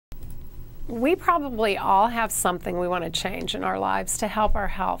We probably all have something we want to change in our lives to help our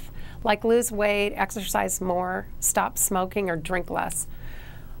health, like lose weight, exercise more, stop smoking, or drink less.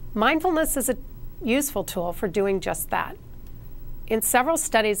 Mindfulness is a useful tool for doing just that. In several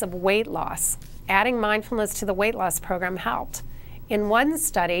studies of weight loss, adding mindfulness to the weight loss program helped. In one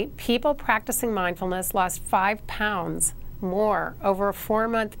study, people practicing mindfulness lost 5 pounds more over a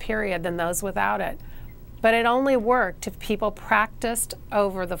 4-month period than those without it. But it only worked if people practiced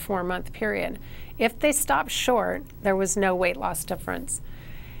over the 4-month period. If they stopped short, there was no weight loss difference.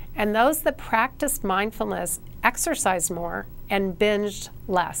 And those that practiced mindfulness exercised more and binged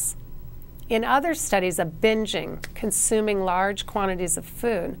less. In other studies of binging, consuming large quantities of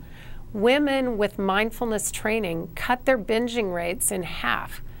food, women with mindfulness training cut their binging rates in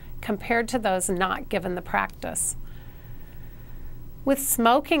half compared to those not given the practice. With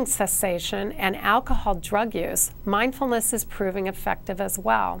smoking cessation and alcohol drug use, mindfulness is proving effective as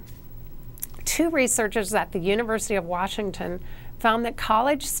well. 2 researchers at the University of Washington found that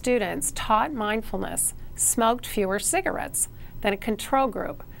college students taught mindfulness smoked fewer cigarettes than a control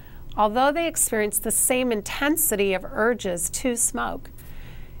group, although they experienced the same intensity of urges to smoke.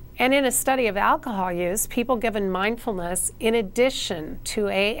 And in a study of alcohol use, people given mindfulness in addition to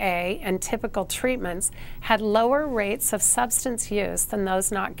AA and typical treatments had lower rates of substance use than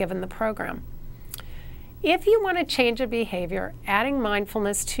those not given the program. If you want to change a behavior, adding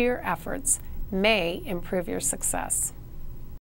mindfulness to your efforts may improve your success.